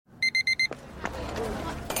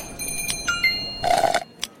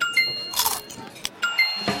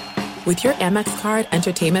With your Amex card,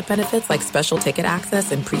 entertainment benefits like special ticket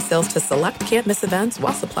access and pre-sales to select can't-miss events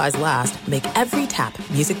while supplies last make every tap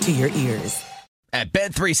music to your ears. At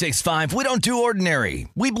Bet365, we don't do ordinary.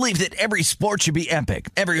 We believe that every sport should be epic.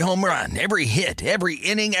 Every home run, every hit, every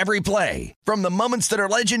inning, every play. From the moments that are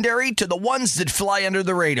legendary to the ones that fly under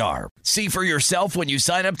the radar. See for yourself when you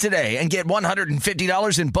sign up today and get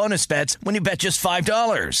 $150 in bonus bets when you bet just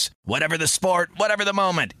 $5. Whatever the sport, whatever the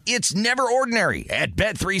moment, it's never ordinary at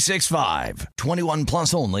Bet365. 21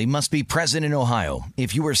 plus only. Must be present in Ohio.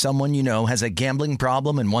 If you or someone you know has a gambling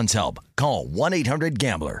problem and wants help, call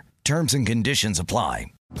 1-800-GAMBLER. Terms and conditions apply.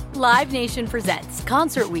 Live Nation presents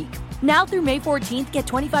Concert Week. Now through May 14th, get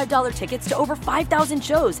 $25 tickets to over 5,000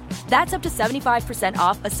 shows. That's up to 75%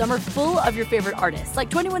 off a summer full of your favorite artists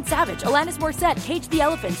like 21 Savage, Alanis Morissette, Cage the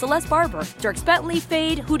Elephant, Celeste Barber, Dierks Bentley,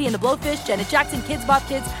 Fade, Hootie and the Blowfish, Janet Jackson, Kids Bop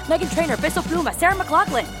Kids, Meghan Trainor, Bissell Pluma, Sarah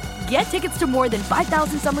McLachlan. Get tickets to more than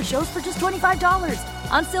 5,000 summer shows for just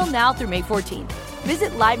 $25. On sale now through May 14th.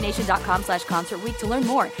 Visit LiveNation.com/Concert Week to learn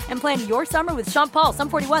more and plan your summer with Sean Paul, Sum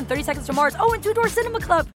 41, 30 Seconds to Mars, and Two Door Cinema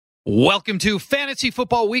Club. Welcome to Fantasy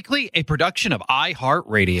Football Weekly, a production of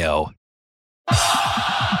iHeartRadio.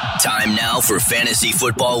 Time now for Fantasy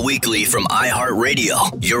Football Weekly from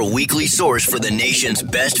iHeartRadio, your weekly source for the nation's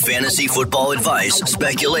best fantasy football advice,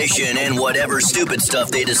 speculation, and whatever stupid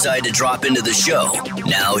stuff they decide to drop into the show.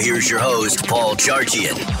 Now here's your host, Paul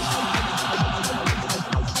Charchian.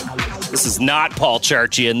 This is not Paul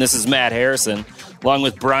Charchian. This is Matt Harrison, along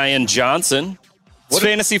with Brian Johnson. It's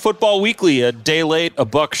Fantasy Football Weekly, a day late, a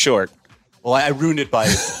buck short. Well, I ruined it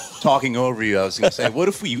by talking over you. I was going to say, what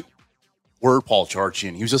if we were Paul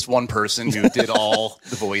Charchian? He was just one person who did all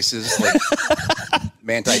the voices, like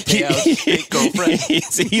Manti Te'o's fake girlfriend.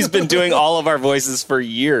 He's been doing all of our voices for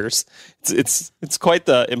years. It's quite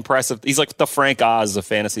the impressive. He's like the Frank Oz of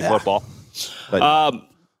fantasy football. But,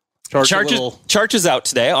 Charch is out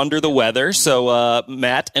today under the weather, so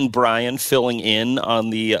Matt and Brian filling in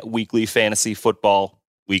on the weekly Fantasy Football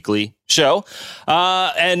Weekly show.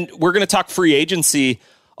 And we're going to talk free agency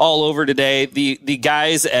all over today. The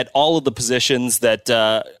guys at all of the positions that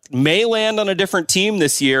may land on a different team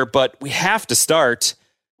this year, but we have to start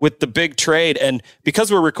with the big trade. And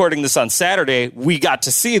because we're recording this on Saturday, we got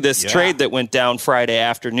to see this trade that went down Friday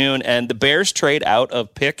afternoon, and the Bears trade out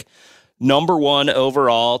of pick number 1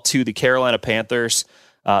 overall to the Carolina Panthers.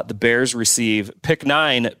 The Bears receive pick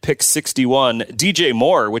 9, pick 61, DJ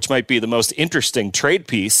Moore, which might be the most interesting trade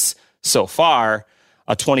piece so far,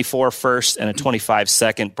 a 24 first and a 25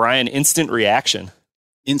 second. Brian, instant reaction.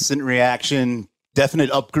 Instant reaction.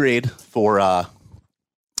 Definite upgrade for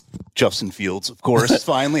Justin Fields, of course.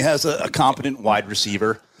 Finally has a competent wide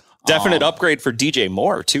receiver. Definite upgrade for DJ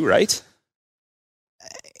Moore, too, right?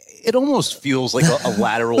 It almost feels like a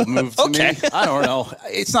lateral move to me. I don't know.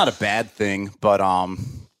 It's not a bad thing, but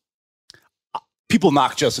people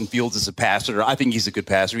knock Justin Fields as a passer. I think he's a good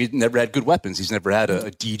passer. He's never had good weapons. He's never had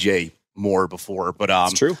a DJ Moore before. But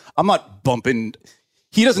it's true. I'm not bumping.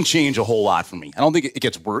 He doesn't change a whole lot for me. I don't think it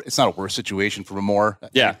gets worse. It's not a worse situation for Moore.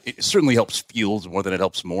 Yeah. It certainly helps Fields more than it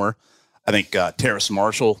helps Moore. I think Terrace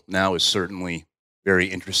Marshall now is certainly very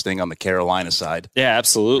interesting on the Carolina side. Yeah,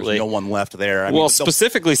 absolutely. There's no one left there. Well,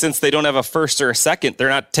 specifically since they don't have a first or a second, they're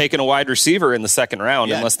not taking a wide receiver in the second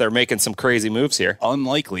round unless they're making some crazy moves here.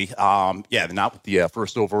 Unlikely. They're not with the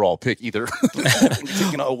first overall pick either.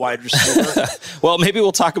 Taking a wide receiver. Well, maybe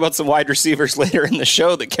we'll talk about some wide receivers later in the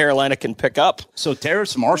show that Carolina can pick up. So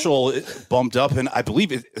Terrace Marshall bumped up, and I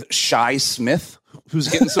believe it's Shi Smith, who's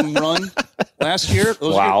getting some run last year.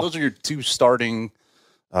 Those are your two starting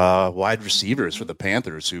wide receivers for the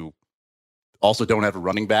Panthers, who also don't have a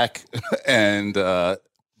running back and have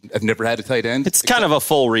never had a tight end. It's kind of a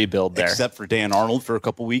full rebuild there. Except for Dan Arnold for a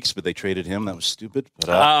couple weeks, but they traded him. That was stupid.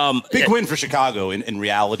 But big win for Chicago in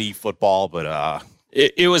reality football. But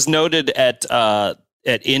it was noted at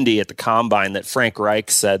Indy at the Combine that Frank Reich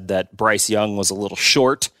said that Bryce Young was a little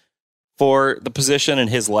short for the position and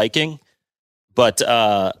his liking. But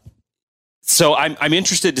so I'm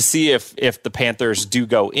interested to see if the Panthers do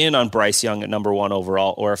go in on Bryce Young at number 1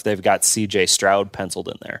 overall, or if they've got C.J. Stroud penciled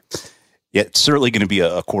in there. Yeah, it's certainly going to be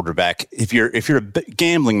a quarterback. If you're a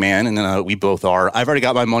gambling man, and we both are, I've already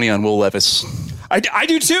got my money on Will Levis. I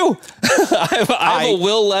do too. I have a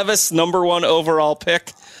Will Levis number 1 overall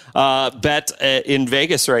pick bet in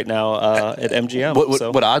Vegas right now at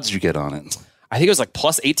MGM. What odds did you get on it? I think it was like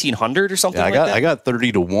plus 1,800 or something like that. I got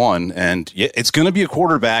 30 to 1, and it's going to be a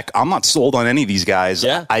quarterback. I'm not sold on any of these guys.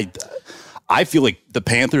 Yeah. I feel like the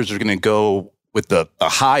Panthers are going to go with the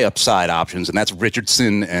high upside options, and that's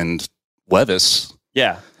Richardson and Levis.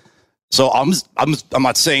 Yeah. So I'm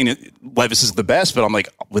not saying Levis is the best, but I'm like,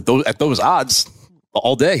 at those odds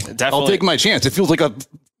all day. Definitely. I'll take my chance. It feels like a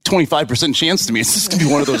 25% chance to me. It's just going to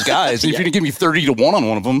be one of those guys. And if you're going to give me 30-1 on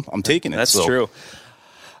one of them, I'm taking it. That's true.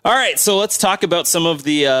 All right, so let's talk about some of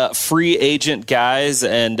the free agent guys,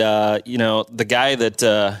 and the guy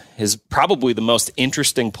that is probably the most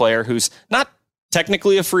interesting player, who's not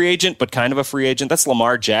technically a free agent, but kind of a free agent. That's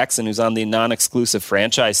Lamar Jackson, who's on the non-exclusive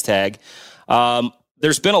franchise tag.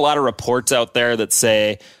 There's been a lot of reports out there that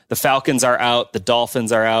say the Falcons are out, the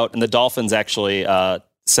Dolphins are out, and the Dolphins actually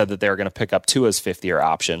said that they were going to pick up Tua's fifth-year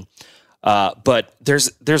option. But there's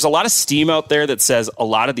a lot of steam out there that says a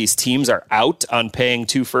lot of these teams are out on paying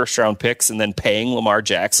 2 first-round picks and then paying Lamar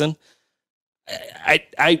Jackson.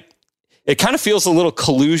 It kind of feels a little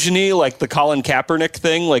collusion-y, like the Colin Kaepernick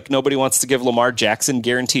thing. Like nobody wants to give Lamar Jackson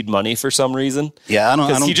guaranteed money for some reason. Yeah,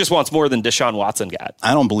 because he just wants more than Deshaun Watson got.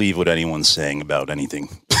 I don't believe what anyone's saying about anything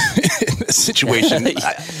in this situation.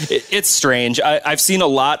 It's strange. I've seen a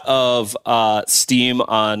lot of steam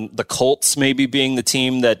on the Colts maybe being the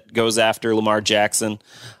team that goes after Lamar Jackson.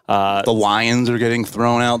 The Lions are getting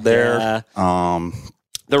thrown out there. Yeah.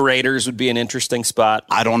 The Raiders would be an interesting spot.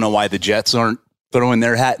 I don't know why the Jets aren't throwing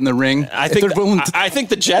their hat in the ring. I think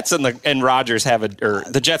the Jets and Rodgers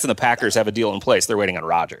the Jets and the Packers have a deal in place. They're waiting on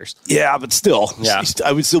Rodgers. Yeah, but still,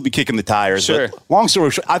 I would still be kicking the tires. Sure. But long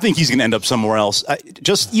story short, I think he's going to end up somewhere else.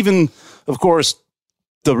 Of course,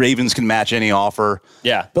 the Ravens can match any offer.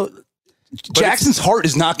 Yeah, but Jackson's heart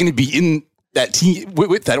is not going to be in that team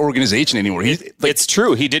with that organization anymore. It's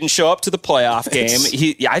true. He didn't show up to the playoff game.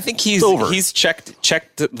 I think he's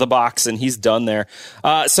checked the box and he's done there.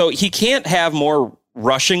 So he can't have more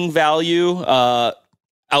rushing value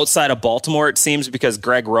outside of Baltimore, it seems, because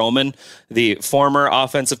Greg Roman, the former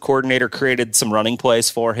offensive coordinator, created some running plays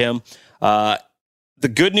for him. The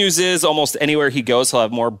good news is almost anywhere he goes, he'll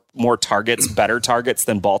have more targets, better targets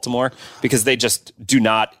than Baltimore, because they just do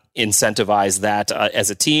not incentivize that as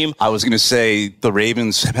a team. I was going to say the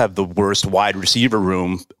Ravens have the worst wide receiver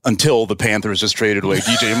room until the Panthers just traded away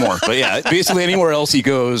DJ Moore. But yeah, basically anywhere else he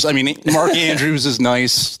goes. I mean, Mark Andrews is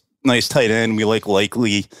nice tight end. We like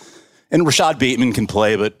Likely, and Rashad Bateman can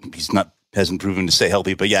play, but hasn't proven to stay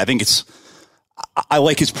healthy. But yeah, I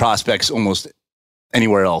like his prospects almost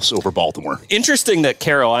anywhere else over Baltimore. Interesting that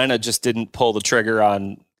Carolina just didn't pull the trigger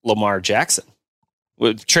on Lamar Jackson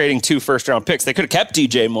with trading 2 first-round picks. They could have kept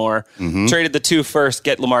DJ Moore, traded the 2 first,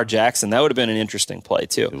 get Lamar Jackson. That would have been an interesting play,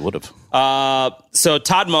 too. It would have. So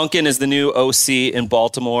Todd Monken is the new OC in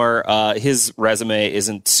Baltimore. His resume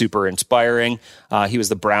isn't super inspiring. He was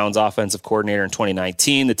the Browns offensive coordinator in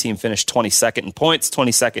 2019. The team finished 22nd in points,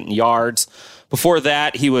 22nd in yards. Before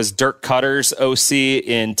that, he was Dirk Cutter's OC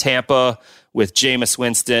in Tampa with Jameis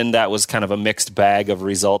Winston. That was kind of a mixed bag of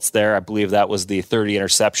results there. I believe that was the 30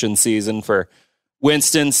 interception season for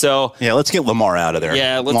Winston. So yeah, let's get Lamar out of there.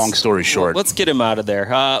 Yeah, long story short, let's get him out of there.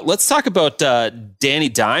 Let's talk about Danny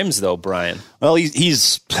Dimes, though, Brian. Well,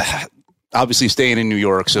 he's obviously staying in New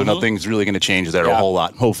York, so nothing's really going to change there a whole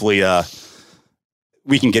lot. Hopefully,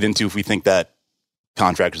 we can get into if we think that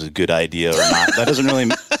contract is a good idea or not. That doesn't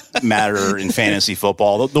really matter in fantasy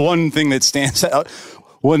football. The one thing that stands out,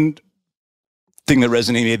 one thing that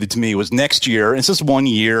resonated to me was next year. It's just 1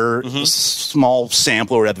 year, small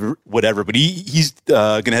sample or whatever. But he's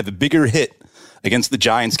going to have a bigger hit against the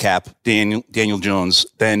Giants cap, Daniel Jones,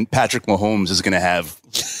 than Patrick Mahomes is going to have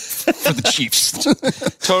for the Chiefs.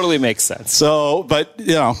 Totally makes sense. So, but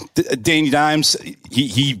Danny Dimes,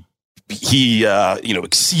 he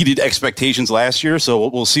exceeded expectations last year. So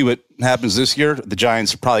we'll see what happens this year. The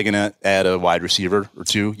Giants are probably going to add a wide receiver or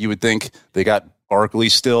 2. You would think they got Barkley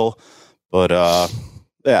still. But,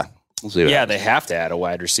 we'll see. Yeah, they have to add a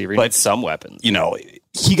wide receiver. But some weapons.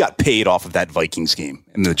 He got paid off of that Vikings game.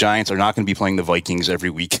 And the Giants are not going to be playing the Vikings every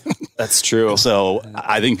week. That's true. So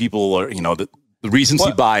I think people are, the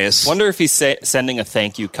recency bias. Wonder if he's sending a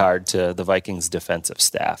thank you card to the Vikings defensive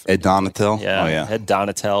staff. Ed Donatel? Yeah. Oh, yeah. Ed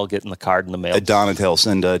Donatel getting the card in the mail. Ed Donatel,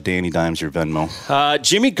 send Danny Dimes your Venmo.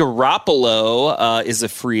 Jimmy Garoppolo is a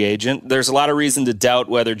free agent. There's a lot of reason to doubt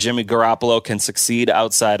whether Jimmy Garoppolo can succeed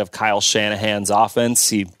outside of Kyle Shanahan's offense.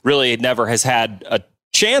 He really never has had a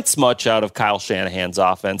chance much out of Kyle Shanahan's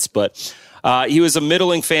offense, but he was a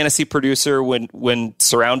middling fantasy producer when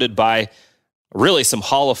surrounded by really some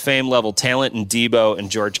Hall of Fame level talent in Debo and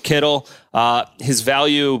George Kittle. His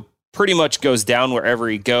value pretty much goes down wherever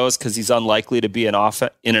he goes because he's unlikely to be in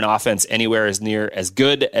an offense anywhere as near as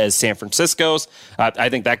good as San Francisco's. I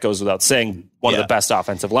think that goes without saying. One of the best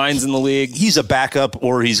offensive lines in the league. He's a backup,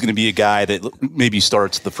 or he's going to be a guy that maybe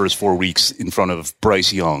starts the first 4 weeks in front of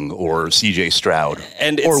Bryce Young or C.J. Stroud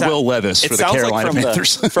or Will Levis for the Carolina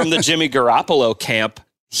Panthers. From the Jimmy Garoppolo camp,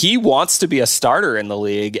 he wants to be a starter in the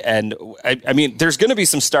league. And I mean, there's going to be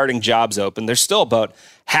some starting jobs open. There's still about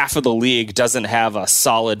half of the league doesn't have a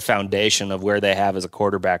solid foundation of where they have as a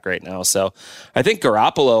quarterback right now. So I think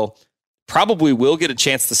Garoppolo probably will get a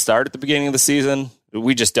chance to start at the beginning of the season.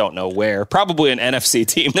 We just don't know where. Probably an NFC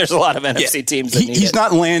team. There's a lot of NFC teams that he's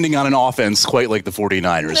not landing on an offense quite like the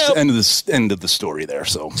 49ers. Nope. End of the story there.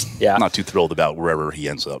 So I'm not too thrilled about wherever he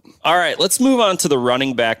ends up. All right, let's move on to the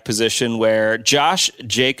running back position where Josh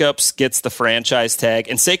Jacobs gets the franchise tag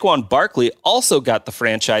and Saquon Barkley also got the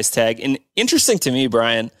franchise tag. And interesting to me,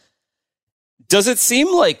 Brian, does it seem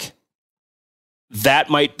like that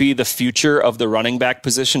might be the future of the running back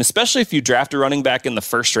position, especially if you draft a running back in the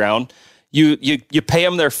first round? You pay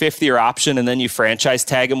them their 5th-year option, and then you franchise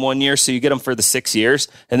tag them 1 year, so you get them for the 6 years,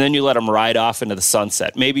 and then you let them ride off into the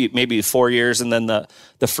sunset. Maybe 4 years, and then the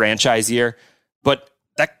franchise year. But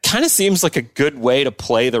that kind of seems like a good way to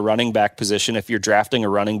play the running back position if you're drafting a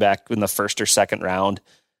running back in the first or second round.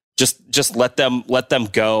 Just let them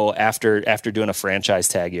go after doing a franchise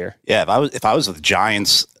tag year. Yeah, if I was with the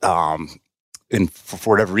Giants, and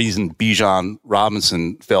for whatever reason, Bijan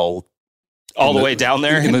Robinson fell all the way down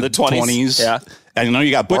there in the 20s. Yeah. And you know,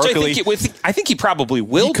 you got Barkley. I think he probably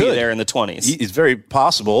will be there in the 20s. It's very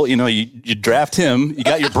possible. You know, you draft him. You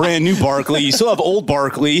got your brand new Barkley. You still have old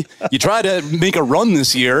Barkley. You try to make a run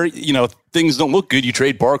this year. You know, things don't look good. You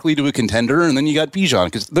trade Barkley to a contender, and then you got Bijan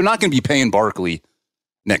because they're not going to be paying Barkley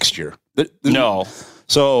next year. No.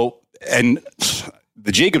 So, and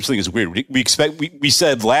the Jacobs thing is weird. We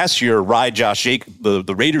said last year, ride Josh Jacobs.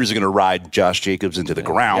 The Raiders are going to ride Josh Jacobs into the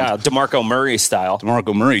ground. Yeah, DeMarco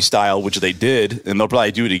Murray style, which they did, and they'll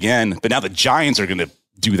probably do it again. But now the Giants are going to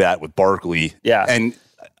do that with Barkley. Yeah, and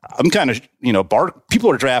I'm kind of people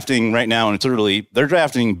are drafting right now, and it's early. They're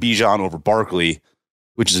drafting Bijan over Barkley,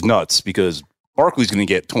 which is nuts because Barkley's going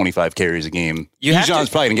to get 25 carries a game. Bijan's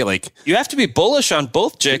probably going to get You have to be bullish on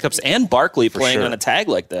both Jacobs and Barkley playing on a tag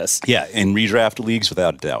like this. Yeah, in redraft leagues,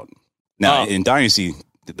 without a doubt. Now, in Dynasty,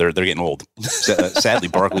 they're getting old. Sadly,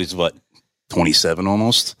 Barkley's, 27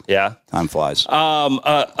 almost? Yeah. Time flies.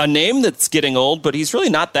 A name that's getting old, but he's really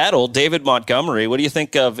not that old, David Montgomery. What do you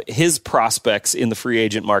think of his prospects in the free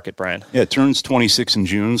agent market, Brian? Yeah, turns 26 in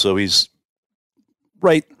June, so he's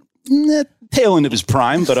right tail end of his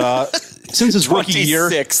prime, but since his rookie year,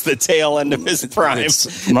 the tail end of his prime.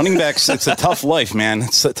 Running backs, it's a tough life, man.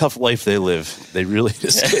 It's a tough life they live. They really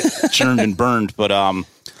just get churned and burned. But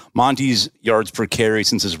Monty's yards per carry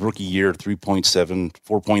since his rookie year, 3.7,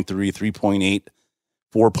 4.3, 3.8,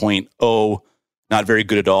 4.0. Not very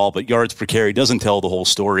good at all, but yards per carry doesn't tell the whole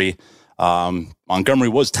story. Montgomery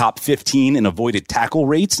was top 15 in avoided tackle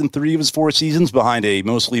rates in 3 of his 4 seasons behind a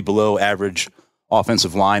mostly below average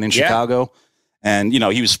offensive line in Chicago. And,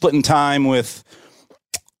 he was splitting time with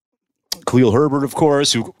Khalil Herbert, of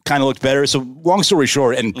course, who kind of looked better. So long story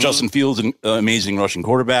short, and Justin Fields, an amazing rushing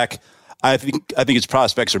quarterback. I think his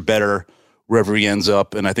prospects are better wherever he ends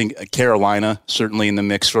up. And I think Carolina, certainly in the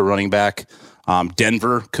mix for a running back.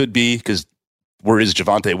 Denver could be, because where is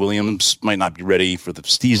Javonte Williams might not be ready for the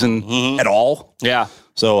season at all. Yeah.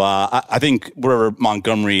 So I think wherever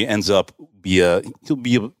Montgomery ends up, he'll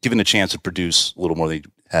be given a chance to produce a little more than he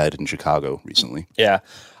had in Chicago recently. Yeah.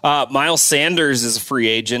 Miles Sanders is a free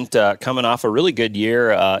agent coming off a really good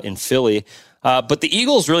year in Philly. But the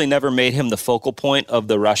Eagles really never made him the focal point of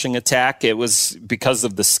the rushing attack. It was because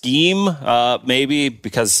of the scheme, maybe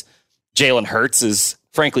because Jalen Hurts is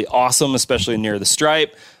frankly awesome, especially near the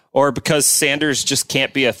stripe, or because Sanders just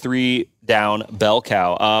can't be a 3-down bell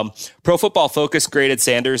cow. Pro Football Focus graded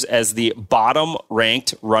Sanders as the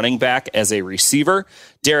bottom-ranked running back as a receiver.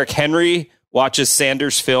 Derrick Henry watches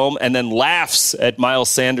Sanders film and then laughs at Miles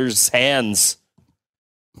Sanders' hands.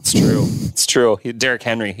 It's true. It's true. Derrick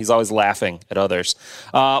Henry, he's always laughing at others.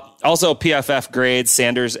 Also, PFF grades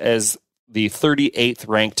Sanders as the 38th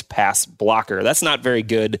ranked pass blocker. That's not very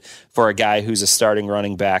good for a guy who's a starting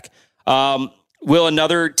running back. Will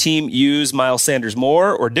another team use Miles Sanders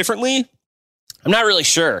more or differently? I'm not really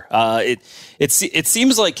sure. It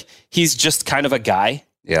seems like he's just kind of a guy.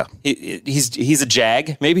 Yeah, he's a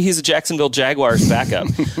Jag. Maybe he's a Jacksonville Jaguars backup.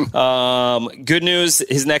 Good news: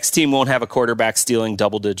 his next team won't have a quarterback stealing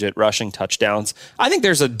double-digit rushing touchdowns. I think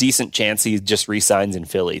there's a decent chance he just re-signs in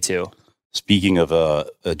Philly too. Speaking of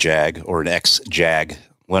a Jag or an ex-Jag,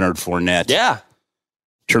 Leonard Fournette. Yeah.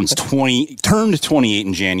 turned 28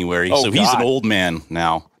 in January. So he's an old man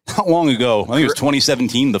now. Not long ago, I think it was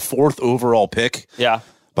 2017, the 4th overall pick. Yeah.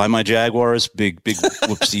 By my Jaguars. Big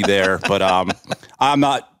whoopsie there. But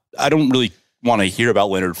I don't really want to hear about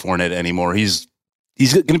Leonard Fournette anymore. He's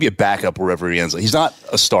going to be a backup wherever he ends up. He's not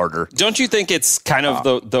a starter. Don't you think it's kind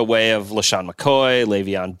of the way of LaShawn McCoy,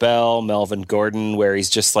 Le'Veon Bell, Melvin Gordon, where he's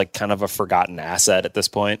just like kind of a forgotten asset at this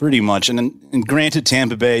point? Pretty much. And granted,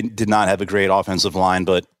 Tampa Bay did not have a great offensive line,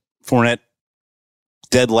 but Fournette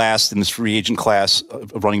dead last in this free agent class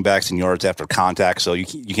of running backs in yards after contact. So you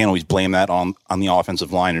can't always blame that on the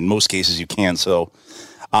offensive line. In most cases, you can. So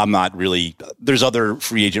I'm not really. There's other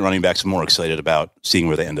free agent running backs I'm more excited about seeing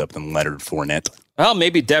where they end up than Leonard Fournette. Well,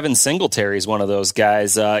 maybe Devin Singletary is one of those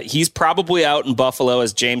guys. He's probably out in Buffalo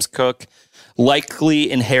as James Cook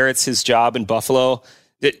likely inherits his job in Buffalo.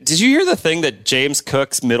 Did you hear the thing that James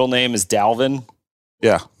Cook's middle name is Dalvin?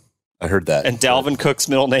 Yeah, I heard that. And Dalvin Cook's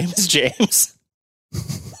middle name is James.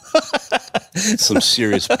 Some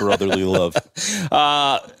serious brotherly love.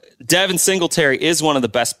 Devin Singletary is one of the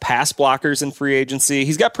best pass blockers in free agency.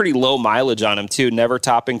 He's got pretty low mileage on him, too, never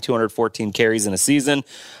topping 214 carries in a season.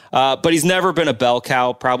 But he's never been a bell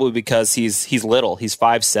cow, probably because he's little. He's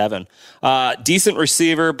 5'7". Decent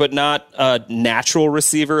receiver, but not a natural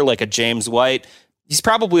receiver like a James White. He's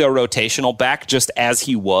probably a rotational back, just as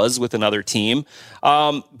he was with another team.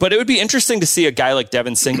 But it would be interesting to see a guy like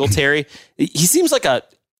Devin Singletary. He seems like a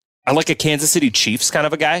Kansas City Chiefs kind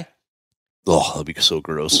of a guy. Oh, that'd be so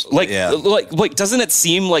gross. Like, doesn't it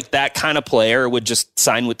seem like that kind of player would just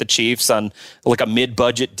sign with the Chiefs on like a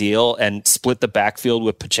mid-budget deal and split the backfield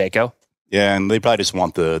with Pacheco? Yeah, and they probably just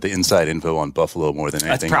want the inside info on Buffalo more than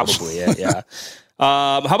anything. That's probably it, yeah.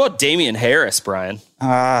 How about Damian Harris, Brian?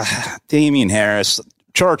 Damian Harris.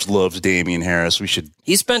 Charge loves Damian Harris.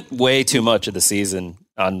 He spent way too much of the season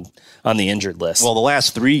on the injured list. Well, the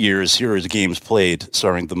last 3 years, here are his games played,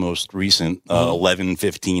 starting the most recent, 11,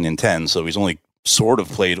 15, and 10. So he's only sort of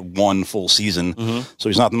played one full season. So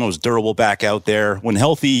he's not the most durable back out there. When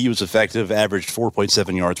healthy, he was effective, averaged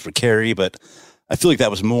 4.7 yards per carry. But I feel like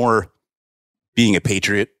that was more being a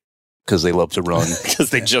Patriot, because they love to run.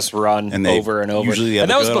 Because they just run and over and over.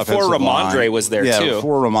 And that was before Ramondre was there, too. Yeah,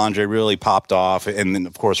 before Ramondre really popped off. And then,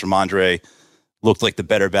 of course, Ramondre looked like the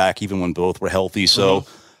better back even when both were healthy. So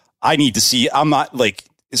I need to see.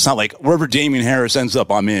 It's not like wherever Damian Harris ends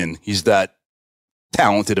up, I'm in. He's that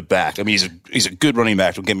talented a back. I mean, he's a good running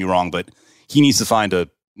back, don't get me wrong, but he needs to find a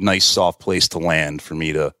nice, soft place to land for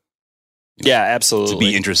me to absolutely. To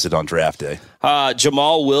be interested on draft day.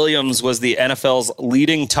 Jamal Williams was the NFL's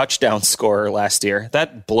leading touchdown scorer last year.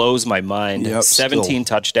 That blows my mind. 17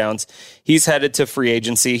 touchdowns. He's headed to free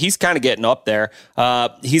agency. He's kind of getting up there.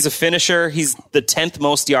 He's a finisher. He's the 10th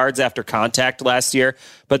most yards after contact last year,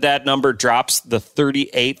 but that number drops the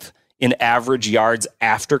 38th in average yards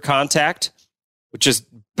after contact, which is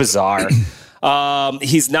bizarre.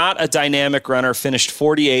 He's not a dynamic runner, finished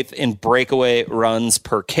 48th in breakaway runs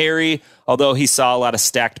per carry, although he saw a lot of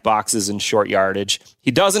stacked boxes in short yardage.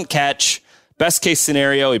 He doesn't catch. Best case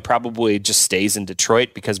scenario, he probably just stays in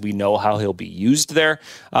Detroit because we know how he'll be used there.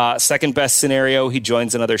 Second best scenario, he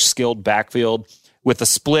joins another skilled backfield with a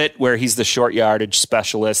split where he's the short yardage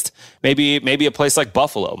specialist. Maybe a place like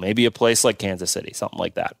Buffalo, maybe a place like Kansas City, something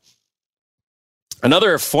like that.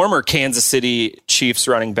 Another former Kansas City Chiefs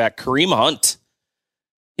running back, Kareem Hunt.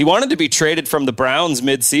 He wanted to be traded from the Browns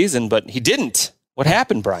midseason, but he didn't. What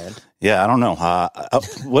happened, Brian? Yeah, I don't know.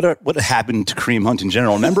 What happened to Kareem Hunt in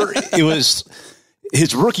general? Remember, it was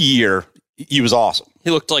his rookie year. He was awesome.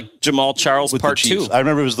 He looked like Jamal Charles Part 2. I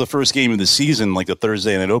remember it was the first game of the season, like the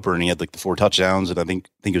Thursday night opener, and he had like the 4 touchdowns, and I think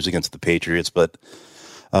it was against the Patriots. But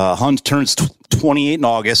Hunt turns 28 in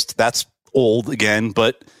August. That's old again,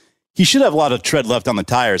 but he should have a lot of tread left on the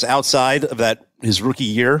tires. Outside of that, his rookie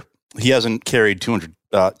year, he hasn't carried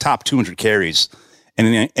top 200 carries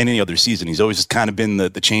in any other season. He's always kind of been the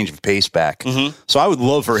change of pace back. So I would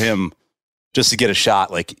love for him just to get a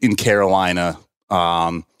shot, like in Carolina,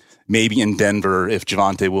 maybe in Denver if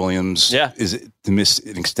Javonte Williams is to miss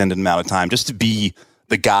an extended amount of time, just to be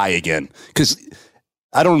the guy again. Because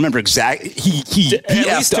I don't remember exactly. He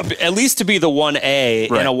at least to be the 1A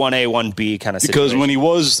in a 1A, 1B kind of situation. Because when he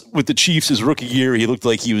was with the Chiefs his rookie year, he looked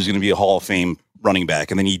like he was going to be a Hall of Fame running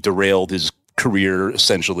back. And then he derailed his career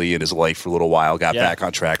essentially in his life for a little while, got back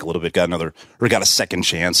on track a little bit, got a second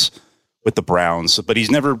chance with the Browns. But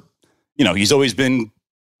he's never, he's always been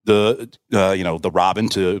the Robin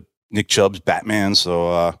to Nick Chubb's Batman.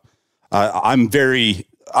 So I'm very,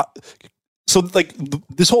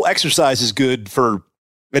 this whole exercise is good for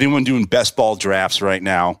anyone doing best ball drafts right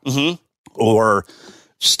now or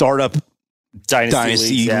startup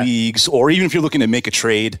dynasty leagues, or even if you're looking to make a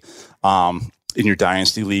trade in your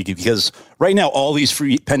dynasty league, because right now all these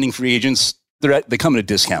pending free agents, they come at a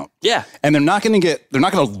discount. Yeah, and they're not going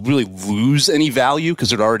to really lose any value because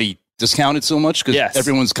they're already discounted so much because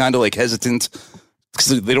everyone's kind of like hesitant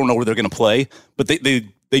because they don't know where they're going to play, but they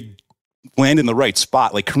land in the right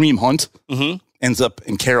spot. Like Kareem Hunt ends up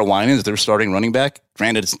in Carolina as their starting running back.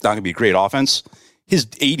 Granted, it's not going to be a great offense. His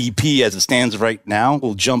ADP as it stands right now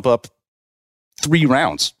will jump up 3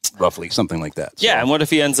 rounds, roughly, something like that. Yeah, and what if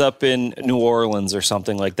he ends up in New Orleans or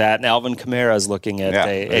something like that? And Alvin Kamara is looking at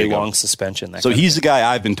a long suspension. So he's the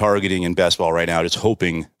guy I've been targeting in best ball right now, just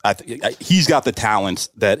hoping. He's got the talent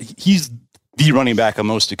that he's the running back I'm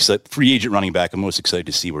most excited, free agent running back I'm most excited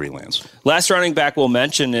to see where he lands. Last running back we'll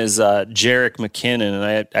mention is Jerick McKinnon,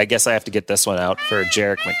 and I guess I have to get this one out for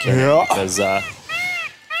Jerick McKinnon because I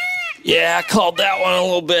called that one a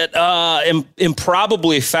little bit.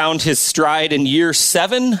 Improbably found his stride in year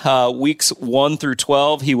 7, weeks 1 through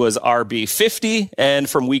 12. He was RB 50, and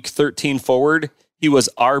from week 13 forward, he was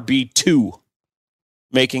RB 2,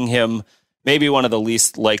 making him maybe one of the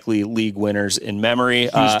least likely league winners in memory.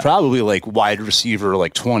 He was probably like wide receiver,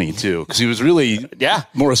 like 20 too, because he was really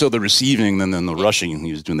more so the receiving than the rushing.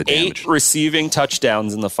 He was doing the damage. 8 receiving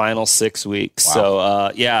touchdowns in the final 6 weeks. Wow. So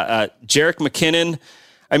Jerick McKinnon.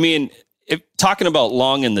 I mean, talking about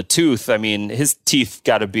long in the tooth, I mean, his teeth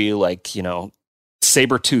got to be like,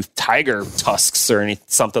 saber-toothed tiger tusks or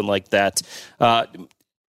something like that.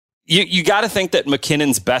 You got to think that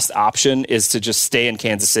McKinnon's best option is to just stay in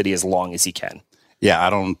Kansas City as long as he can. Yeah, I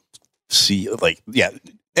don't see,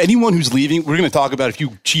 anyone who's leaving, we're going to talk about a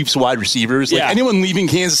few Chiefs wide receivers. Anyone leaving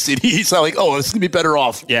Kansas City, it's not like, oh, it's going to be better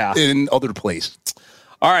off in other place.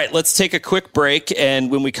 All right, let's take a quick break,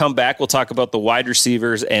 and when we come back, we'll talk about the wide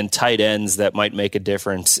receivers and tight ends that might make a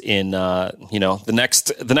difference in the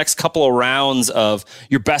next couple of rounds of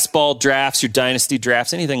your best ball drafts, your dynasty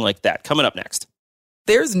drafts, anything like that. Coming up next.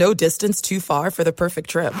 There's no distance too far for the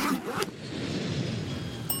perfect trip.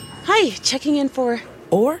 Hi, checking in for...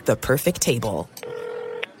 Or the perfect table.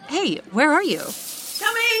 Hey, where are you?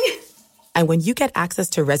 Coming! And when you get access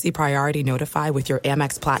to Resi Priority Notify with your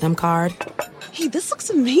Amex Platinum card... Hey, this looks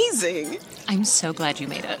amazing. I'm so glad you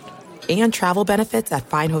made it. And travel benefits at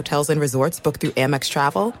fine hotels and resorts booked through Amex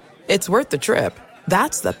Travel. It's worth the trip.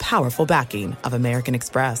 That's the powerful backing of American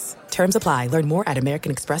Express. Terms apply. Learn more at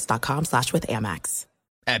americanexpress.com/withAmex.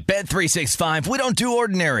 At Bet365, we don't do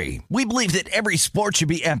ordinary. We believe that every sport should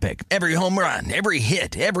be epic. Every home run, every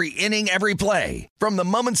hit, every inning, every play. From the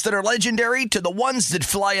moments that are legendary to the ones that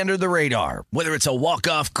fly under the radar. Whether it's a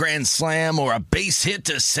walk-off grand slam or a base hit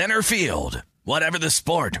to center field. Whatever the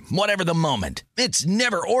sport, whatever the moment, it's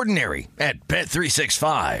never ordinary at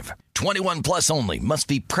Bet365. 21 plus only. Must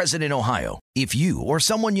be present in Ohio. If you or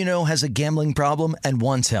someone you know has a gambling problem and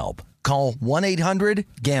wants help, call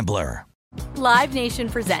 1-800-GAMBLER. Live Nation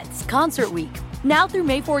presents Concert Week. Now through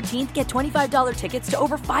May 14th, get $25 tickets to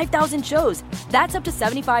over 5,000 shows. That's up to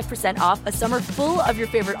 75% off a summer full of your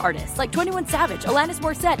favorite artists like 21 Savage, Alanis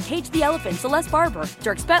Morissette, Cage the Elephant, Celeste Barber,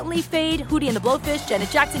 Dierks Bentley, Fade, Hootie and the Blowfish, Janet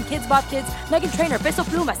Jackson, Kidz Bop Kids, Meghan Trainor, Bissell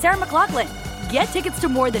Pluma, Sarah McLachlan. Get tickets to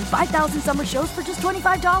more than 5,000 summer shows for just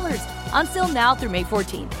 $25. Until now through May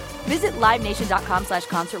 14th. Visit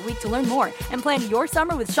LiveNation.com/Concert Week to learn more and plan your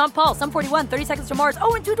summer with Sean Paul, Sum 41, 30 Seconds to Mars,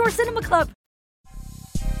 and Two Door Cinema Club.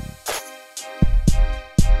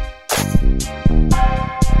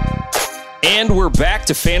 And we're back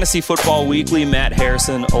to Fantasy Football Weekly. Matt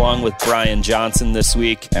Harrison along with Brian Johnson this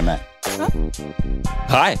week. Hey, Matt.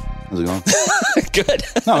 Hi. How's it going? Good.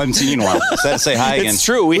 No, I haven't seen you in a while. So I had to say hi again. It's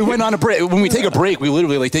true. We went on a break. When we take a break, we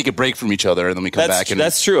literally take a break from each other, and then we come back.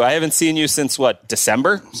 That's true. I haven't seen you since,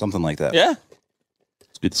 December? Something like that. Yeah.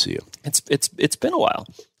 It's good to see you. It's been a while.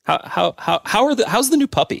 How's the new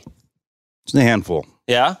puppy? It's a handful.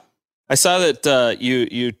 Yeah? I saw that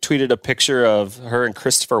you tweeted a picture of her and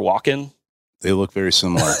Christopher Walken. They look very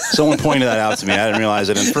similar. Someone pointed that out to me. I didn't realize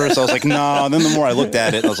it. And first I was like, no. And then the more I looked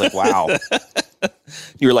at it, I was like, wow.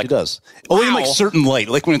 You were like, it does. Only in like certain light,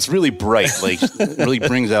 like when it's really bright, like it really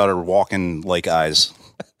brings out her Walken-like eyes.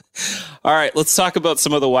 All right, let's talk about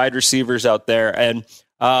some of the wide receivers out there. And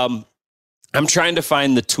I'm trying to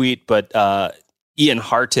find the tweet, but Ian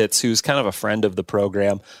Hartitz, who's kind of a friend of the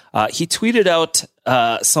program, he tweeted out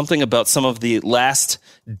something about some of the last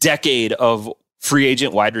decade of free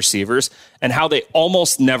agent wide receivers and how they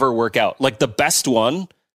almost never work out. Like the best one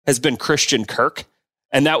has been Christian Kirk,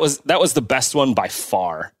 and that was the best one by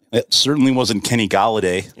far. It certainly wasn't Kenny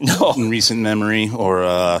Golladay in recent memory, or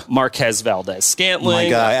Marquez Valdez-Scantling. My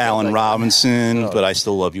guy, Allen Robinson, but I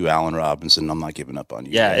still love you, Allen Robinson. I'm not giving up on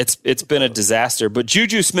you. Yeah, it's been a disaster. But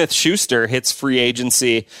Juju Smith-Schuster hits free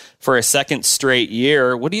agency for a second straight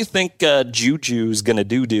year. What do you think Juju's going to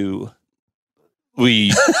do?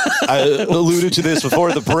 I alluded to this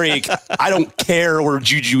before the break. I don't care where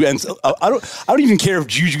Juju ends. I don't even care if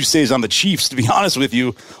Juju stays on the Chiefs, to be honest with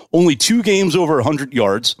you. Only 2 games over 100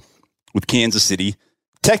 yards with Kansas City.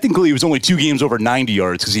 Technically, it was only 2 games over 90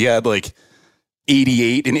 yards because he had like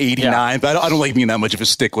 88 and 89. Yeah. But I don't like being that much of a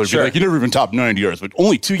stickler. Sure. Like, you never even topped 90 yards. But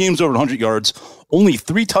only 2 games over 100 yards. Only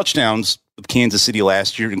 3 touchdowns with Kansas City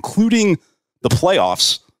last year, including the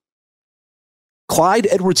playoffs. Clyde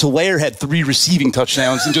Edwards-Helaire had 3 receiving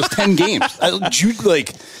touchdowns in just 10 games.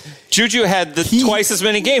 Juju had twice as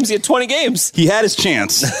many games. He had 20 games. He had his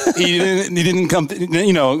chance. He didn't come.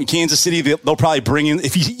 Kansas City. They'll probably bring in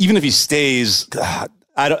even if he stays.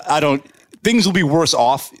 I don't. Things will be worse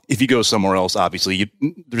off if he goes somewhere else. Obviously,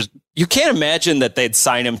 you can't imagine that they'd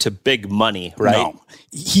sign him to big money, right? No.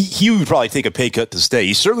 He would probably take a pay cut to stay.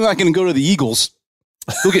 He's certainly not going to go to the Eagles.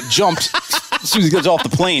 He'll get jumped as soon as he gets off the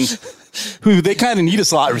plane. Who they kind of need a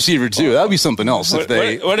slot receiver too. That would be something else. What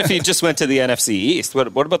if he just went to the NFC East? What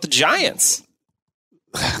about the Giants?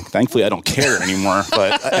 Thankfully, I don't care anymore.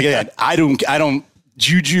 But again, I don't.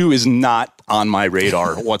 Juju is not on my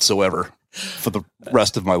radar whatsoever for the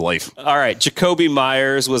rest of my life. All right, Jacoby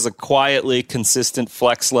Myers was a quietly consistent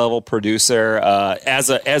flex level producer as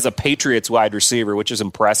a Patriots wide receiver, which is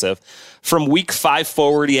impressive. From week 5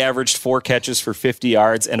 forward, he averaged 4 catches for 50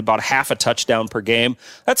 yards and about half a touchdown per game.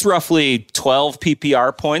 That's roughly 12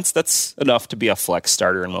 PPR points. That's enough to be a flex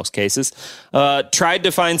starter in most cases. Tried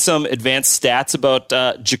to find some advanced stats about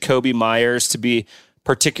Jacoby Myers to be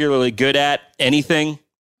particularly good at anything.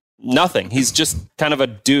 Nothing. He's just kind of a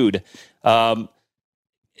dude. 5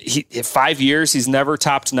 years, he's never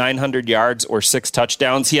topped 900 yards or 6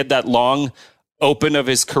 touchdowns. He had that long open of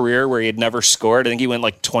his career where he had never scored. I think he went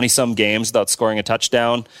like 20-some games without scoring a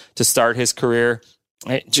touchdown to start his career.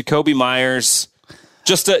 Jacoby Myers,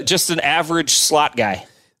 just an average slot guy.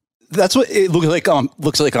 That's what it looks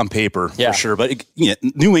like on paper, for sure. But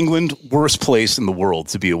New England, worst place in the world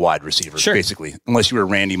to be a wide receiver, basically, unless you were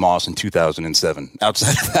Randy Moss in 2007.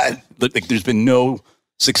 Outside of that, there's been no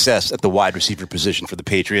success at the wide receiver position for the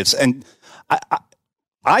Patriots. And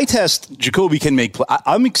I test Jacoby can make play.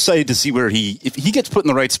 I'm excited to see if he gets put in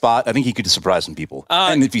the right spot. I think he could surprise some people,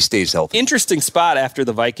 and if he stays healthy. Interesting spot after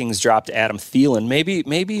the Vikings dropped Adam Thielen.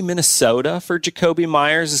 Maybe Minnesota for Jacoby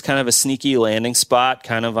Myers is kind of a sneaky landing spot,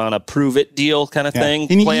 kind of on a prove it deal kind of thing.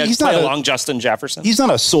 And play along Justin Jefferson. He's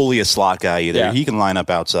not solely a slot guy either. Yeah. He can line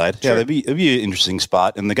up outside. Sure. Yeah, it'd be an interesting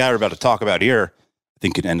spot. And the guy we're about to talk about here, I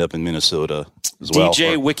think could end up in Minnesota as well.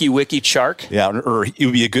 DJ Wiki Chark. Yeah, or it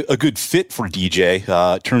would be a good fit for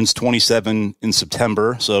DJ. Turns 27 in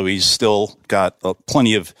September, so he's still got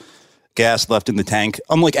plenty of gas left in the tank.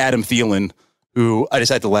 Unlike Adam Thielen, who I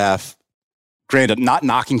just had to laugh. Granted, not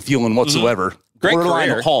knocking Thielen whatsoever. Mm-hmm. Great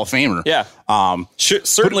career. Hall of Famer. Yeah.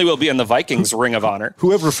 Certainly will be in the Vikings Ring of Honor.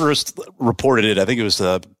 Whoever first reported it, I think it was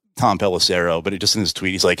Tom Pelissero, but it just in his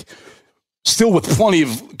tweet, he's like, still with plenty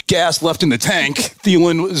of gas left in the tank,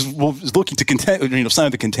 Thielen was looking to sign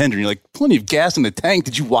with the contender. And you're like, plenty of gas in the tank.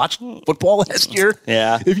 Did you watch football last year?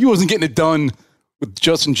 Yeah. If he wasn't getting it done with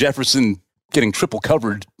Justin Jefferson getting triple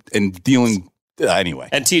covered and dealing anyway.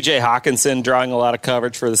 And TJ Hawkinson drawing a lot of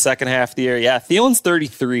coverage for the second half of the year. Yeah, Thielen's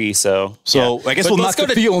 33, so I guess we'll not go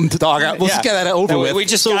to Thielen to talk out. Let's get that over with. We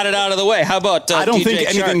just got it out of the way. How about I don't DJ think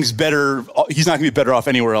anything's better. He's not going to be better off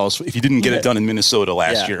anywhere else if he didn't get it done in Minnesota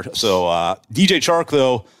last year. So DJ Chark,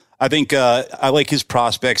 though, I think I like his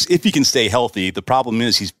prospects if he can stay healthy. The problem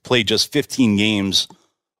is he's played just 15 games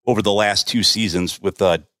over the last 2 seasons with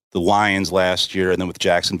the Lions last year and then with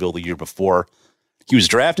Jacksonville the year before. He was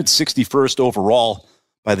drafted 61st overall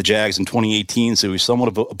by the Jags in 2018, so he's somewhat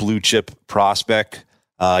of a blue chip prospect.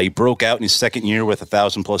 He broke out in his second year with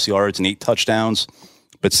 1,000+ yards and 8 touchdowns.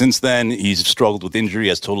 But since then, he's struggled with injury,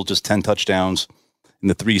 has totaled just 10 touchdowns in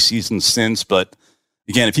the 3 seasons since. But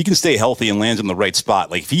again, if he can stay healthy and lands in the right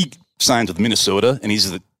spot, like if he signs with Minnesota and he's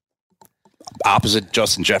the opposite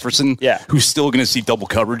Justin Jefferson, who's still going to see double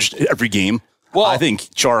coverage every game, well, I think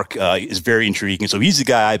Chark is very intriguing. So he's the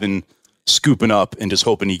guy I've been scooping up and just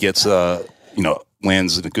hoping he gets,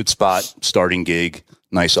 lands in a good spot, starting gig,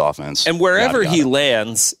 nice offense. And wherever he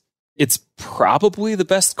lands, it's probably the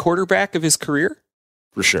best quarterback of his career.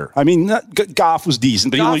 For sure. I mean, Goff was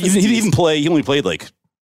decent, but he only played like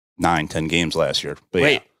 9-10 games last year.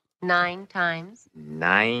 But 9 times.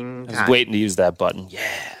 9 times. I was waiting to use that button. Yeah.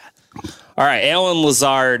 All All right, Allen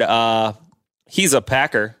Lazard, he's a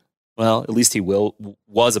Packer. Well, at least he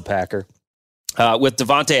was a Packer. With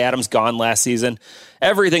Devontae Adams gone last season,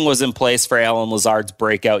 everything was in place for Allen Lazard's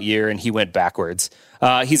breakout year, and he went backwards.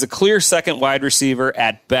 He's a clear second wide receiver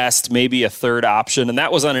at best, maybe a third option, and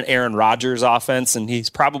that was on an Aaron Rodgers offense, and he's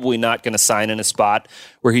probably not going to sign in a spot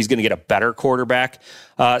where he's going to get a better quarterback.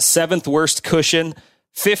 7th worst cushion,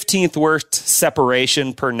 15th worst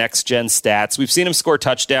separation per next-gen stats. We've seen him score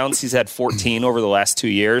touchdowns. He's had 14 over the last 2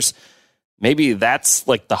 years. Maybe that's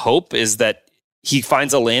like the hope, is that he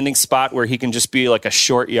finds a landing spot where he can just be like a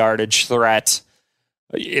short yardage threat.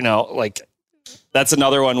 You know, like that's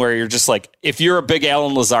another one where you're just like, if you're a big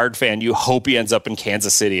Allen Lazard fan, you hope he ends up in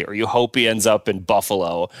Kansas City, or you hope he ends up in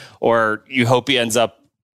Buffalo, or you hope he ends up,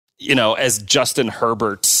 you know, as Justin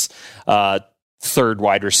Herbert's third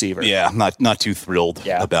wide receiver. Yeah, I'm not too thrilled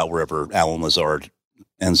about wherever Allen Lazard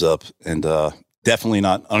ends up. And definitely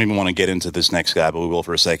not, I don't even want to get into this next guy, but we will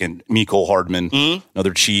for a second. Mecole Hardman,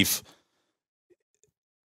 another Chief.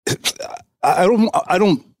 I'm not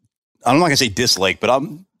gonna say dislike, but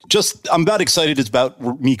I'm about excited as about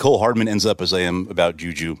where Mecole Hardman ends up as I am about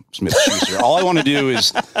Juju Smith-Schuster. All I want to do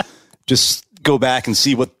is just go back and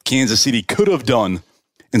see what Kansas City could have done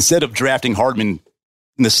instead of drafting Hardman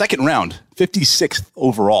in the second round, 56th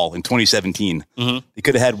overall in 2017. They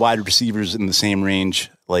could have had wide receivers in the same range,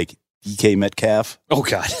 like DK Metcalf. Oh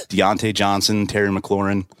God, Deontay Johnson, Terry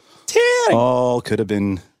McLaurin. All could have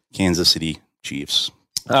been Kansas City Chiefs.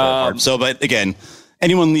 But again,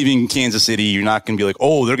 anyone leaving Kansas City, you're not going to be like,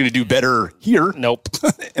 oh, they're going to do better here. Nope.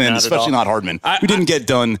 And especially not Hardman. We didn't get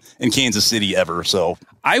done in Kansas City ever. So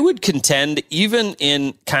I would contend, even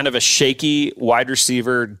in kind of a shaky wide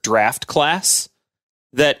receiver draft class,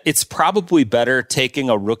 that it's probably better taking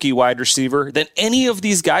a rookie wide receiver than any of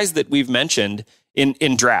these guys that we've mentioned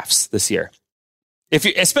in drafts this year.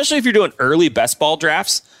 Especially if you're doing early best ball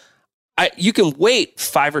drafts, you can wait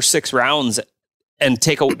 5 or 6 rounds and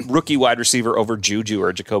take a rookie wide receiver over Juju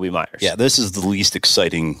or Jacoby Myers. Yeah, this is the least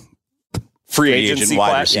exciting free agent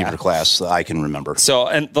wide receiver class I can remember. So,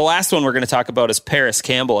 and the last one we're going to talk about is Paris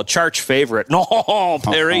Campbell, a Charge favorite. No,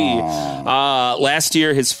 Perry. Last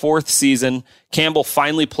year, his 4th season, Campbell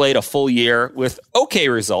finally played a full year with okay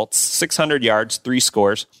results, 600 yards, 3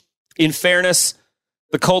 scores. In fairness,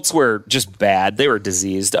 the Colts were just bad. They were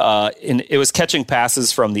diseased. It was catching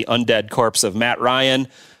passes from the undead corpse of Matt Ryan,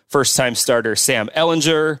 first-time starter Sam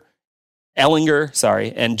Ellinger,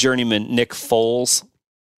 and journeyman Nick Foles.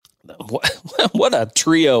 What a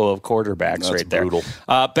trio of quarterbacks. That's right there. Brutal.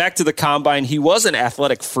 Back to the combine. He was an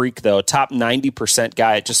athletic freak, though. Top 90%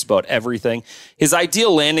 guy at just about everything. His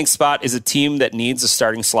ideal landing spot is a team that needs a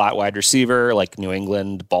starting slot wide receiver, like New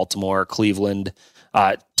England, Baltimore, Cleveland,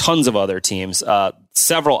 tons of other teams.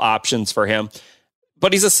 Several options for him.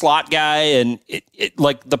 But he's a slot guy, and it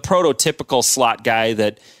like the prototypical slot guy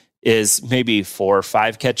that is maybe 4 or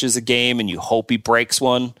 5 catches a game, and you hope he breaks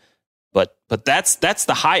one. But that's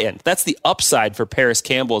the high end. That's the upside for Paris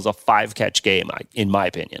Campbell is a 5-catch game, in my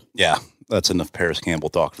opinion. Yeah, that's enough Paris Campbell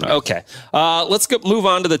talk for me. Okay, let's move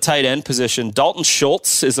on to the tight end position. Dalton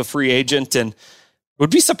Schultz is a free agent, and it would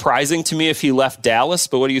be surprising to me if he left Dallas.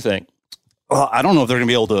 But what do you think? Well, I don't know if they're going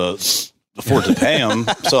to be able to afford to pay him.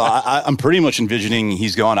 So I'm pretty much envisioning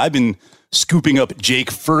he's gone. I've been scooping up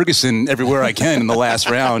Jake Ferguson everywhere I can in the last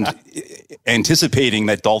round, anticipating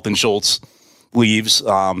that Dalton Schultz leaves.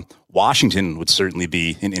 Washington would certainly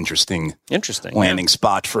be an interesting landing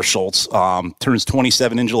spot for Schultz. Turns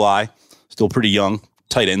 27 in July, still pretty young,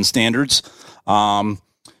 tight end standards.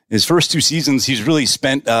 His first 2 seasons, he's really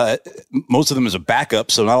spent most of them as a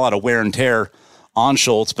backup, so not a lot of wear and tear on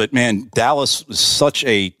Schultz. But man, Dallas was such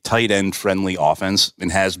a tight end friendly offense and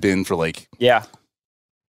has been for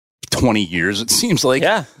 20 years, it seems like.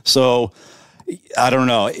 Yeah. So I don't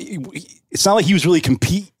know. It's not like he was really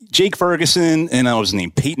Jake Ferguson and what was his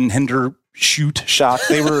name? Peyton Hendershot.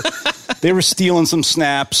 They were stealing some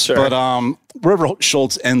snaps, sure. But wherever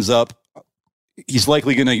Schultz ends up, he's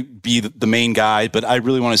likely going to be the main guy. But I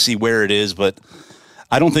really want to see where it is. But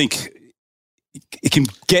I don't think it can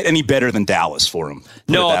get any better than Dallas for him.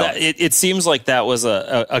 No, it seems like that was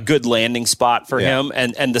a good landing spot for him,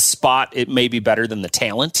 and the spot it may be better than the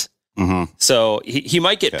talent. Mm-hmm. So he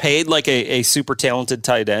might get paid like a super talented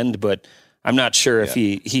tight end, but I'm not sure if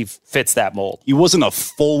he fits that mold. He wasn't a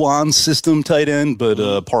full-on system tight end, but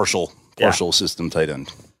a partial system tight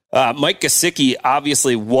end. Mike Gesicki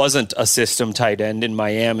obviously wasn't a system tight end in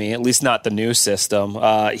Miami, at least not the new system.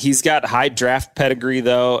 He's got high draft pedigree,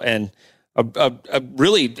 though, and a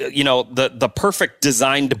really, the perfect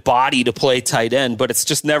designed body to play tight end, but it's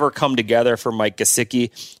just never come together for Mike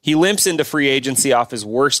Gesicki. He limps into free agency off his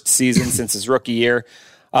worst season since his rookie year.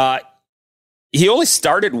 He only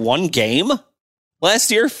started one game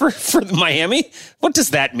last year for Miami. What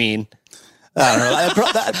does that mean? I don't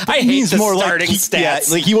know. I hate the more starting stats. Yeah,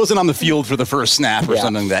 like he wasn't on the field for the first snap or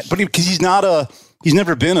something like that. But because he's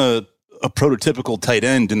never been a prototypical tight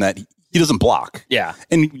end in that he doesn't block. Yeah.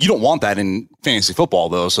 And you don't want that in fantasy football,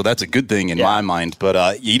 though, so that's a good thing in my mind.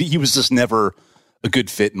 But he was just never a good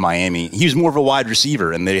fit in Miami. He was more of a wide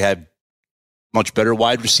receiver, and they had much better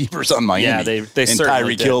wide receivers on Miami. Yeah, they and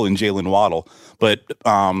certainly Tyreek Hill and Jalen Waddle. But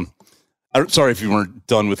sorry if you weren't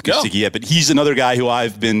done with Gesicki yet, but he's another guy who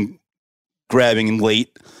I've been grabbing in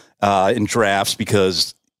late in drafts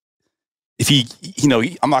because if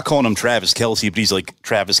I'm not calling him Travis Kelce, but he's like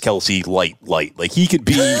Travis Kelce light. Like he could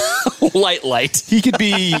be light. He could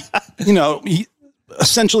be,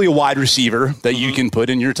 essentially a wide receiver that you can put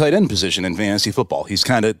in your tight end position in fantasy football. He's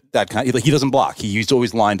kind of that kind. Like he doesn't block. He's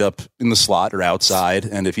always lined up in the slot or outside.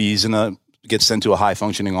 And if he's gets sent to a high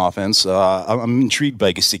functioning offense, I'm intrigued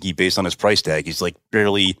by Gesicki based on his price tag. He's like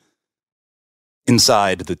barely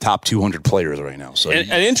inside the top 200 players right now. So an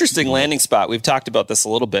interesting landing spot. We've talked about this a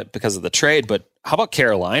little bit because of the trade, but how about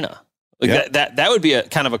Carolina? Like that would be a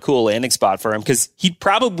kind of a cool landing spot for him because he'd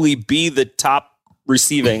probably be the top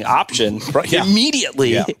receiving option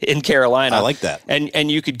immediately in Carolina. I like that. And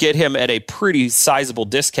you could get him at a pretty sizable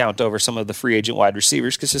discount over some of the free agent wide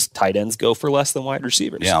receivers because just tight ends go for less than wide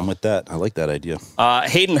receivers. Yeah, I'm with that. I like that idea.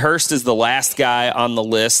 Hayden Hurst is the last guy on the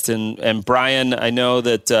list. And Brian, I know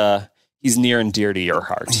that he's near and dear to your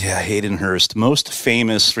heart. Yeah, Hayden Hurst, most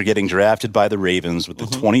famous for getting drafted by the Ravens with the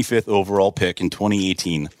 25th overall pick in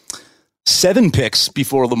 2018. 7 picks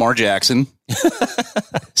before Lamar Jackson.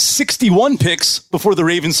 61 picks before the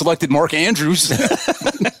Ravens selected Mark Andrews in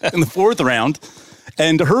the 4th round.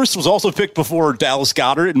 And Hurst was also picked before Dallas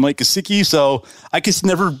Goedert and Mike Gesicki. So I just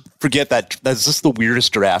never forget that. That's just the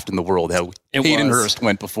weirdest draft in the world. How Hayden Hurst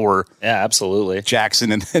went before absolutely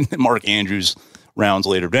Jackson and then Mark Andrews rounds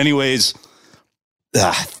later. But anyways,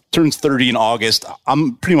 turns 30 in August.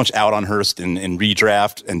 I'm pretty much out on Hurst in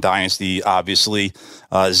redraft and dynasty, obviously.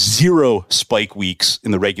 0 spike weeks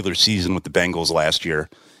in the regular season with the Bengals last year.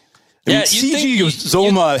 CJ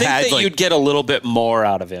Uzomah had you'd get a little bit more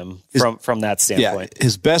out of him from that standpoint. Yeah,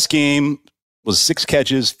 his best game was 6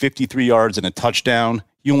 catches, 53 yards, and a touchdown.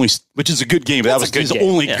 Which is a good game, but that was his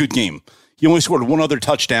only good game. He only scored 1 other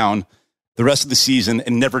touchdown the rest of the season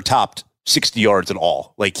and never topped 60 yards at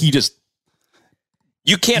all. Like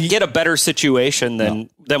you can't get a better situation than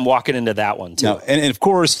them walking into that one too. No. And of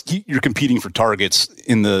course you're competing for targets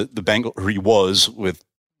in the Bengals, or he was with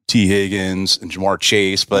T. Higgins and Jamar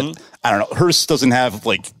Chase, but I don't know. Hurst doesn't have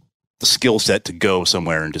like the skill set to go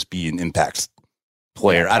somewhere and just be an impact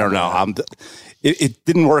player. I don't know. It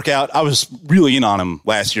didn't work out. I was really in on him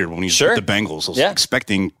last year when he was with the Bengals. I was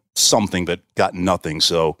expecting something, but got nothing.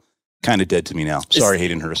 So kind of dead to me now. Sorry,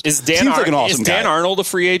 Hayden Hurst. Is Dan Arnold a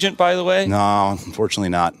free agent, by the way? No, unfortunately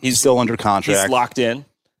not. He's still under contract. He's locked in.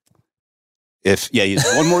 He's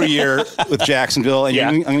 1 more year with Jacksonville, and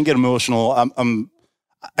I'm going to get emotional.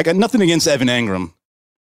 I got nothing against Evan Engram.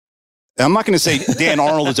 And I'm not going to say Dan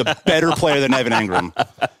Arnold is a better player than Evan Engram,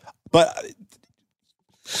 but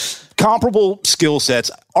comparable skill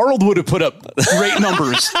sets. Arnold would have put up great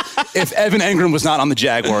numbers if Evan Engram was not on the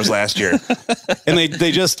Jaguars last year. And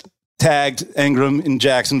they just tagged Engram in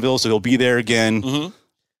Jacksonville, so he'll be there again.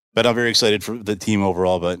 But I'm very excited for the team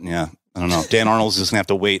overall. But yeah, I don't know. Dan Arnold's just going to have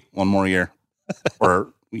to wait 1 more year,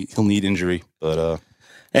 or he'll need injury. But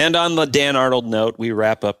and on the Dan Arnold note, we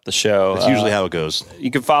wrap up the show. That's usually how it goes. You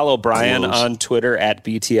can follow Brian on Twitter at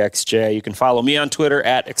BTXJ. You can follow me on Twitter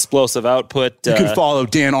at Explosive Output. You can follow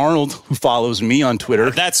Dan Arnold, who follows me on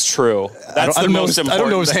Twitter. That's true. That's the most important. I don't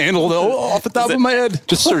know his handle, though, off the top of my head.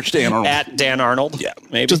 Just search Dan Arnold. At Dan Arnold? Yeah.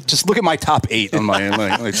 Maybe. Just look at my top 8 on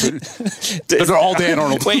my Twitter. They're all Dan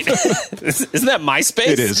Arnold. Wait, isn't that MySpace?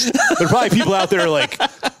 It is. There are probably people out there like...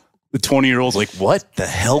 The 20-year-old's like, what the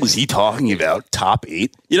hell is he talking about? Top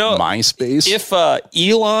 8? MySpace? If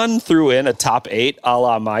Elon threw in a top 8 a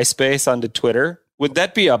la MySpace onto Twitter, would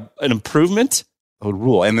that be an improvement? I would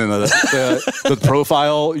rule. And then the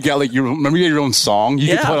profile, you got like you had your own song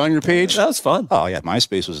you could put on your page? That was fun. Oh, yeah.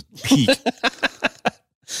 MySpace was peak.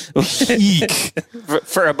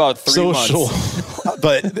 for about 3 months.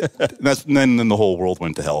 But then the whole world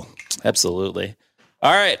went to hell. Absolutely.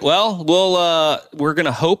 All right. Well, we're going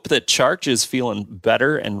to hope that Charch is feeling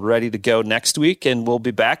better and ready to go next week, and we'll be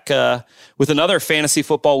back with another Fantasy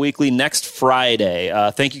Football Weekly next Friday.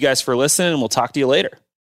 Thank you guys for listening, and we'll talk to you later.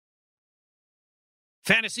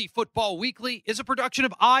 Fantasy Football Weekly is a production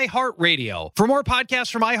of iHeartRadio. For more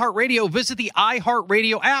podcasts from iHeartRadio, visit the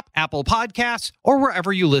iHeartRadio app, Apple Podcasts, or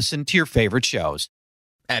wherever you listen to your favorite shows.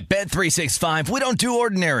 At Bet365, we don't do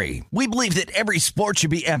ordinary. We believe that every sport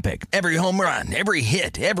should be epic. Every home run, every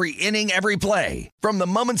hit, every inning, every play. From the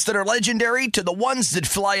moments that are legendary to the ones that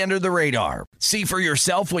fly under the radar. See for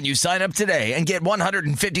yourself when you sign up today and get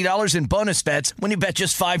 $150 in bonus bets when you bet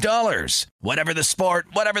just $5. Whatever the sport,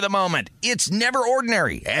 whatever the moment, it's never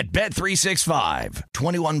ordinary at Bet365.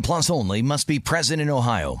 21 plus only. Must be present in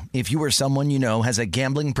Ohio. If you or someone you know has a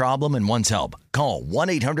gambling problem and wants help, call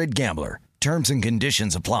 1-800-GAMBLER. Terms and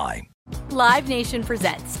conditions apply. Live Nation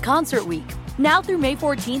presents Concert Week. Now through May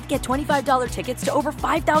 14th, get $25 tickets to over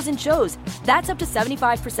 5,000 shows. That's up to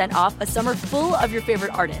 75% off a summer full of your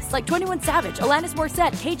favorite artists like 21 Savage, Alanis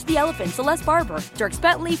Morissette, Cage the Elephant, Celeste Barber, Dierks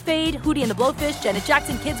Bentley, Fade, Hootie and the Blowfish, Janet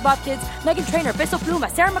Jackson, Kids Bop Kids, Meghan Trainor, Peso Pluma,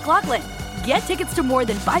 Sarah McLachlan. Get tickets to more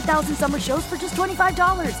than 5,000 summer shows for just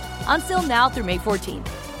 $25. Until now through May 14th.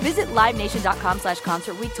 Visit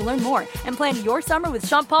LiveNation.com/Concert Week to learn more and plan your summer with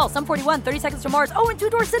Sean Paul, Sum 41, 30 Seconds to Mars, and Two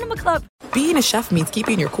Door Cinema Club. Being a chef means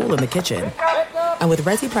keeping your cool in the kitchen. And with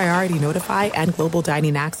Resi Priority Notify and Global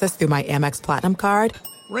Dining Access through my Amex Platinum card,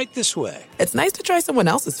 right this way. It's nice to try someone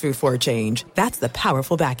else's food for a change. That's the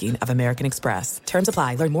powerful backing of American Express. Terms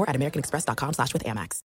apply. Learn more at americanexpress.com/withAmex.